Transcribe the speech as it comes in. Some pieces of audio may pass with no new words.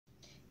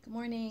Good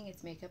morning,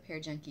 it's Makeup Hair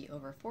Junkie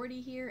over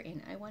 40 here,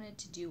 and I wanted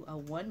to do a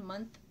 1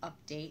 month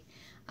update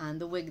on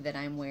the wig that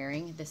I'm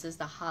wearing. This is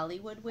the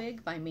Hollywood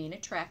wig by Main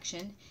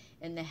Attraction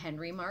in the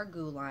Henry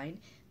Margaux line.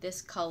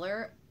 This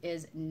color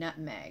is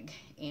Nutmeg,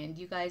 and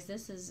you guys,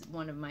 this is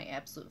one of my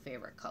absolute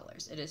favorite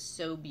colors. It is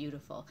so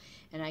beautiful,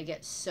 and I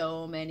get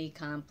so many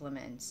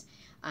compliments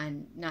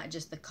on not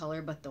just the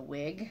color but the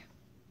wig.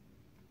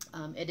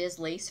 It is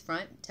lace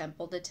front,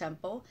 temple to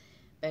temple,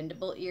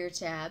 bendable ear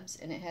tabs,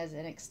 and it has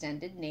an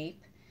extended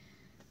nape.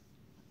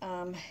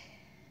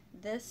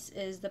 This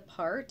is the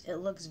part. It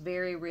looks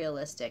very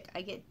realistic.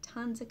 I get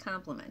tons of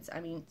compliments. I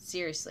mean,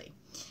 seriously.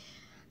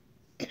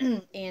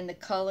 And the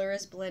color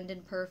is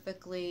blended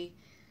perfectly.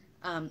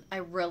 I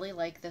really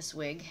like this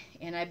wig,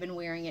 and I've been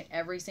wearing it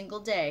every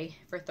single day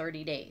for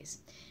 30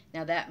 days.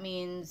 Now that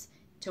means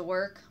to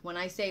work. When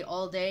I say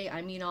all day,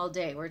 I mean all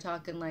day. We're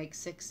talking like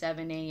 6,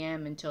 7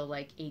 a.m. until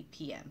like 8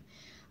 p.m.,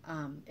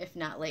 if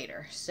not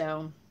later.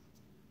 So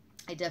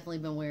I definitely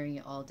been wearing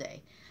it all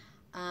day.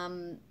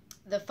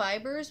 The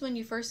fibers, when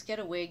you first get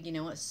a wig, you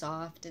know, it's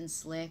soft and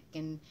slick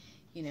and,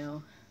 you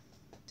know,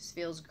 just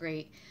feels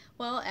great.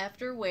 Well,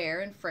 after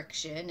wear and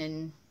friction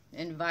and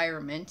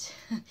environment,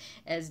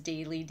 as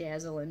Daily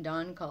Dazzle and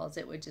Dawn calls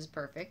it, which is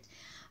perfect,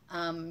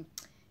 the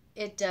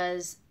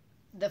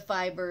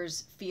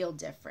fibers feel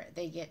different.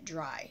 They get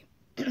dry.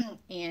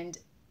 And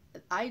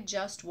I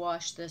just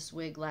washed this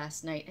wig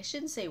last night. I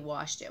shouldn't say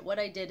washed it. What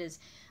I did is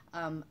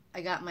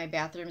I got my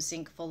bathroom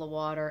sink full of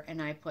water and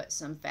I put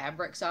some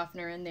fabric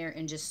softener in there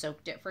and just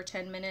soaked it for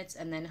 10 minutes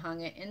and then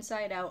hung it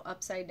inside out,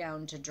 upside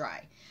down to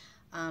dry.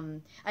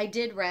 I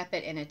did wrap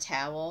it in a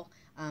towel.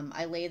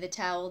 I lay the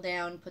towel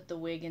down, put the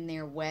wig in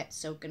there wet,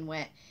 soaking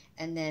wet,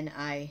 and then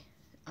I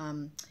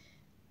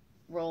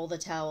roll the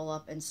towel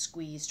up and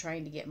squeeze,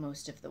 trying to get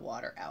most of the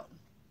water out.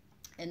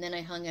 And then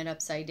I hung it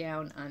upside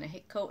down on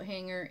a coat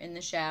hanger in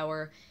the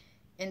shower,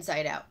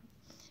 inside out.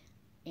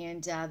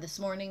 And this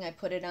morning I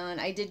put it on.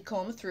 I did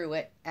comb through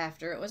it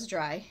after it was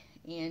dry,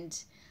 and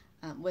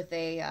with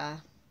it's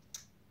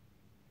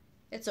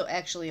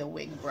actually a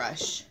wig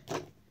brush.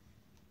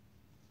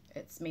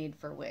 It's made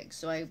for wigs,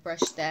 so I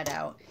brushed that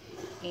out,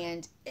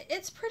 and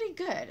it's pretty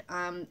good.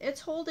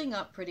 It's holding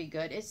up pretty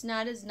good. It's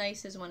not as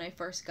nice as when I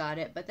first got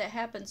it, but that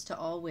happens to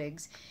all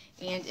wigs,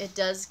 and it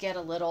does get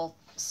a little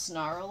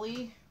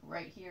snarly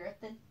right here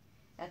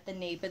at the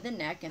nape of the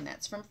neck, and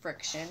that's from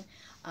friction.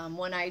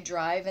 When I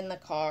drive in the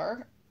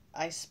car,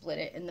 I split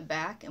it in the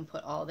back and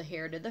put all the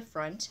hair to the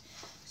front,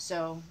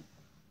 so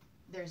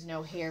there's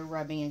no hair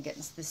rubbing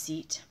against the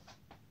seat.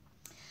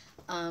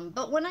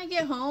 But when I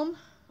get home,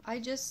 I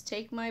just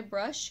take my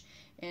brush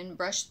and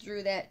brush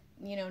through that,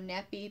 you know,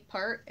 nappy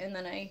part, and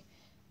then I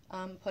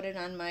put it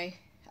on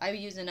I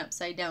use an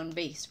upside down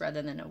base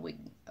rather than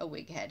a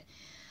wig head.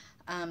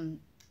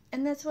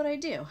 And that's what I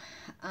do.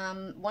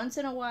 Once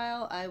in a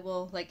while, I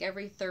will, like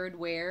every third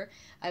wear,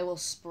 I will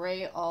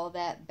spray all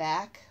that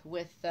back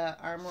with the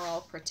Armor All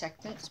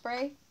Protectant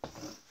Spray.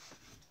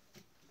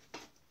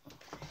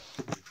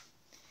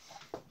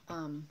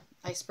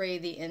 I spray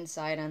the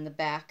inside on the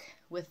back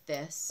with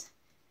this,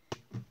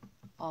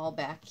 all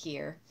back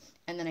here,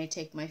 and then I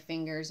take my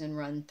fingers and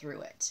run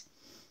through it.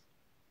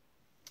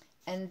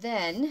 And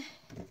then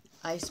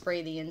I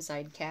spray the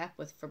inside cap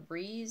with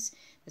Febreze.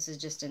 This is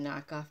just a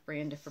knockoff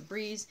brand of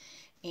Febreze,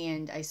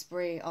 and I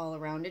spray all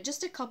around it,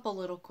 just a couple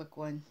little quick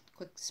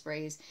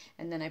sprays,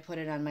 and then I put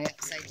it on my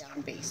upside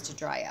down base to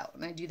dry out,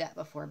 and I do that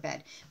before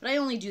bed. But I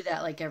only do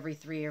that like every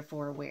 3 or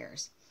 4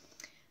 wears.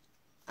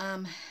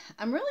 I'm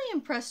really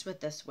impressed with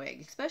this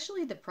wig,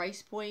 especially the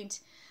price point.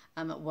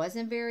 It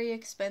wasn't very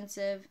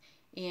expensive,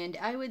 and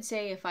I would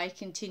say if I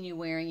continue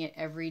wearing it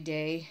every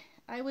day,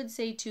 I would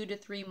say 2 to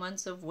 3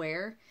 months of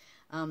wear.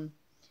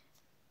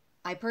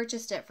 I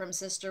purchased it from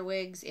Sister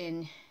Wigs,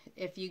 and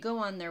if you go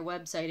on their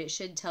website, it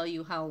should tell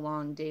you how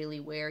long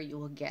daily wear you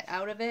will get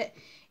out of it,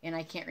 and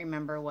I can't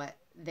remember what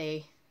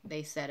they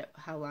said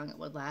how long it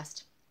would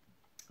last.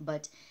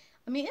 But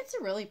I mean, it's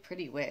a really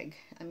pretty wig.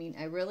 I mean,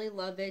 I really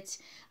love it.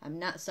 I'm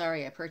not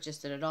sorry I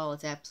purchased it at all.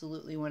 It's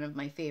absolutely one of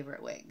my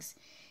favorite wigs,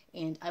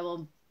 and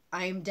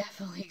I'm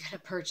definitely going to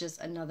purchase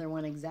another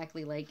one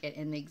exactly like it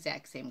in the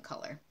exact same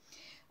color.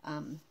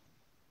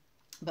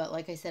 But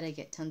like I said, I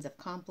get tons of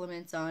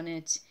compliments on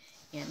it.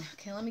 And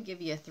okay, let me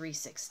give you a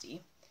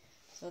 360.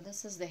 So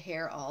this is the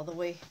hair all the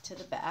way to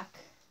the back.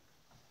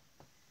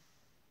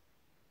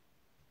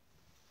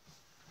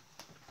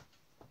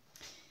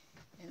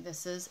 And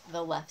this is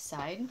the left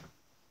side.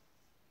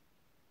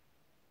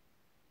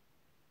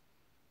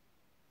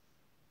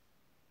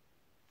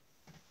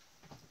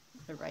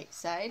 The right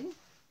side.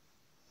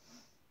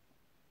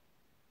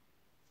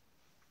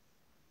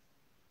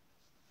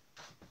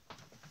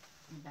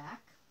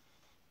 Back.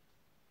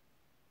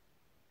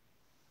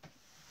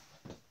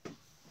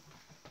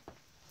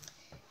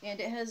 And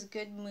it has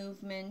good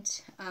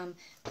movement.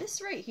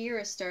 This right here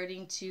is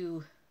starting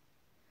to,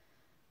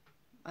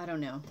 I don't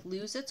know,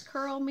 lose its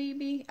curl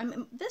maybe. I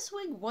mean, this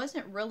wig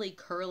wasn't really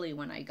curly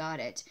when I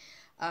got it.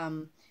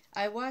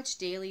 I watched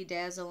Daily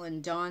Dazzle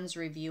and Dawn's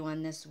review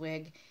on this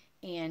wig,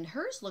 and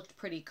hers looked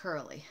pretty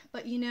curly.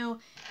 But you know,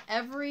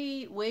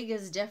 every wig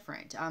is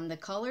different. The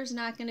color's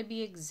not going to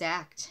be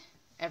exact.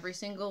 Every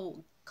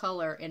single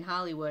color in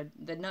Hollywood,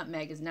 the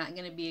nutmeg is not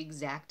going to be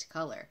exact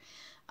color.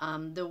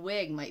 The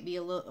wig might be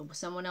a little,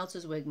 someone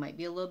else's wig might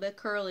be a little bit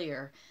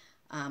curlier.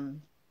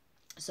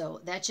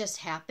 So that just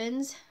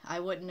happens.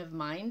 I wouldn't have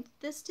minded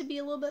this to be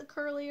a little bit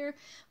curlier,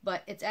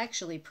 but it's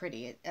actually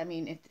pretty.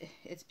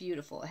 It's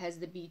beautiful. It has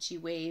the beachy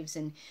waves,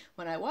 and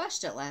when I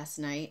washed it last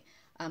night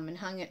and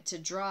hung it to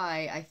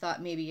dry, I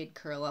thought maybe it'd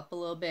curl up a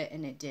little bit,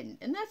 and it didn't.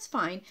 And that's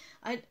fine.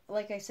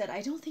 Like I said,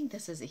 I don't think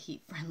this is a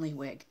heat-friendly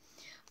wig,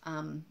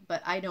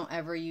 but I don't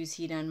ever use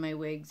heat on my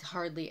wigs,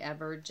 hardly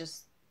ever,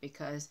 just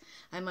because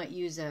I might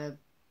use a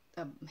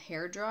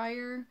hair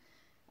dryer,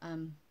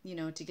 you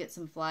know, to get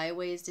some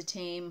flyaways to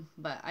tame,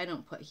 but I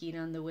don't put heat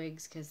on the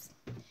wigs because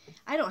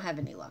I don't have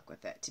any luck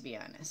with it, to be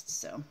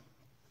honest. So,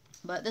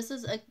 but this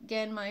is,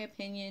 again, my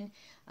opinion.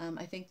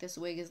 I think this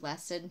wig has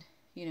lasted,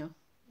 you know,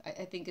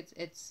 I think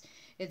its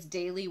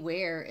daily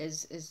wear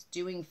is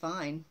doing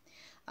fine.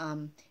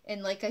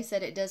 And like I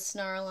said, it does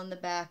snarl on the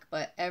back,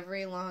 but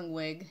every long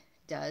wig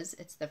does.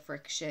 It's the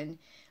friction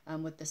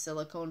with the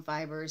silicone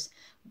fibers.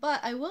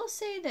 But I will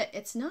say that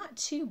it's not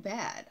too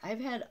bad. I've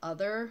had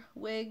other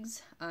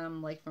wigs,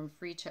 like from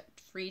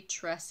Free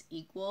Tress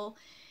Equal.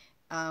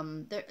 You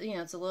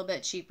know, it's a little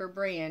bit cheaper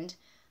brand,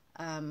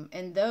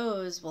 and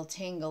those will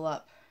tangle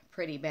up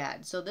pretty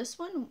bad. So this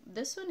one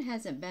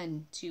hasn't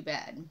been too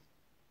bad.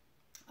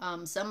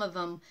 Some of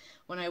them,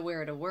 when I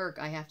wear it to work,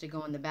 I have to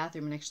go in the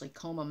bathroom and actually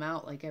comb them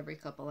out like every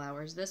couple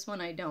hours. This one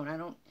I don't.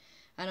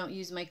 I don't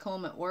use my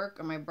comb at work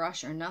or my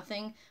brush or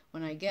nothing.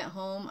 When I get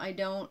home, I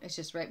don't. It's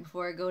just right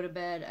before I go to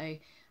bed,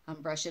 I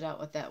brush it out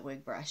with that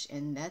wig brush,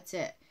 and that's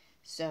it.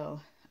 So,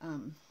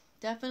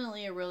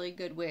 definitely a really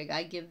good wig.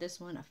 I give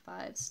this one a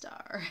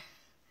 5-star.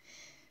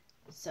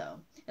 So,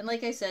 and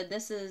like I said,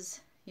 this is,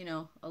 you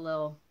know, a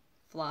little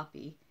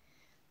floppy.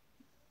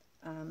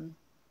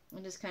 I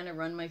just kind of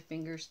run my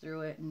fingers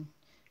through it and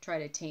try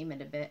to tame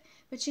it a bit.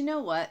 But you know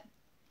what?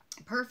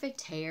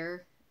 Perfect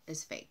hair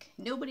is fake.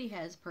 Nobody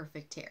has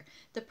perfect hair.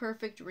 The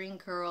perfect ring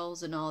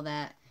curls and all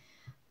that.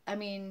 I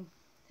mean,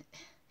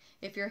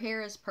 if your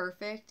hair is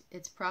perfect,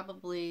 it's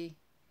probably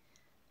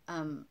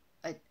a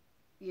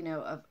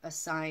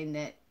sign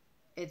that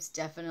it's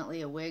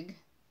definitely a wig.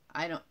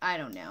 I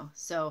don't know.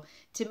 So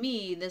to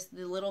me, the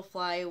little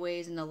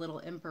flyaways and the little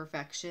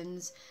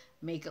imperfections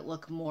make it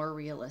look more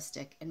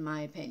realistic, in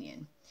my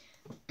opinion.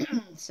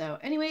 So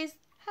anyways,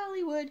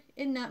 Hollywood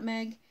in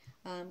Nutmeg.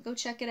 Go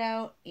check it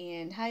out,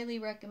 and highly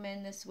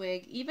recommend this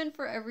wig, even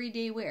for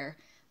everyday wear.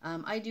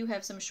 I do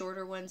have some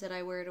shorter ones that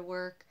I wear to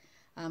work.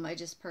 I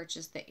just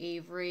purchased the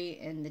Avery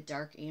and the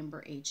Dark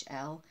Amber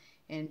HL,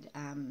 and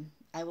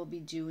I will be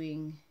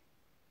doing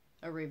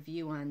a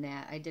review on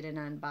that. I did an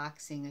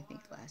unboxing, I think,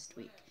 last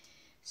week.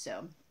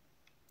 So,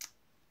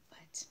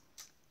 but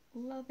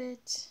love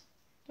it.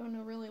 Don't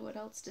know really what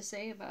else to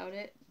say about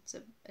it.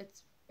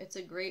 It's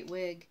a great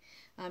wig.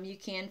 You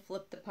can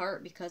flip the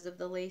part because of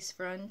the lace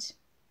front.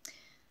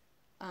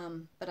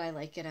 But I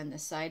like it on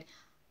this side.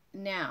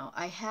 Now,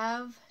 I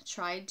have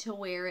tried to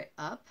wear it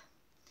up,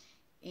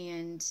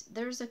 and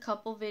there's a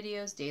couple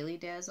videos. Daily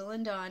Dazzle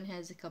and Dawn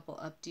has a couple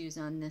updos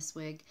on this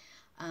wig.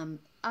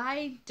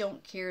 I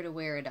don't care to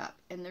wear it up,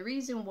 and the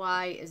reason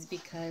why is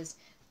because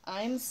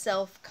I'm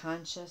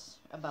self-conscious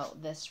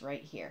about this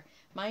right here.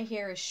 My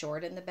hair is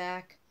short in the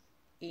back,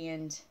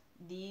 and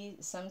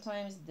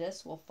sometimes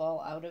this will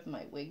fall out of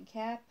my wig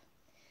cap,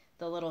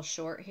 the little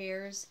short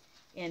hairs.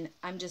 And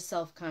I'm just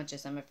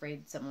self-conscious. I'm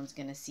afraid someone's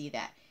going to see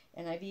that.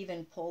 And I've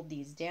even pulled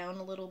these down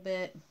a little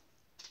bit.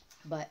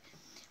 But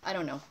I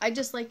don't know. I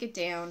just like it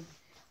down.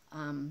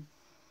 And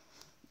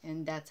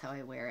that's how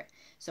I wear it.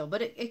 So,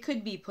 but it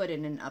could be put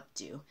in an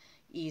updo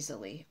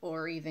easily.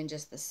 Or even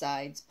just the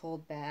sides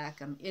pulled back.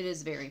 It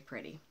is very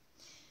pretty.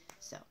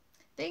 So,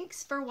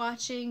 thanks for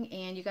watching.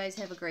 And you guys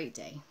have a great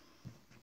day.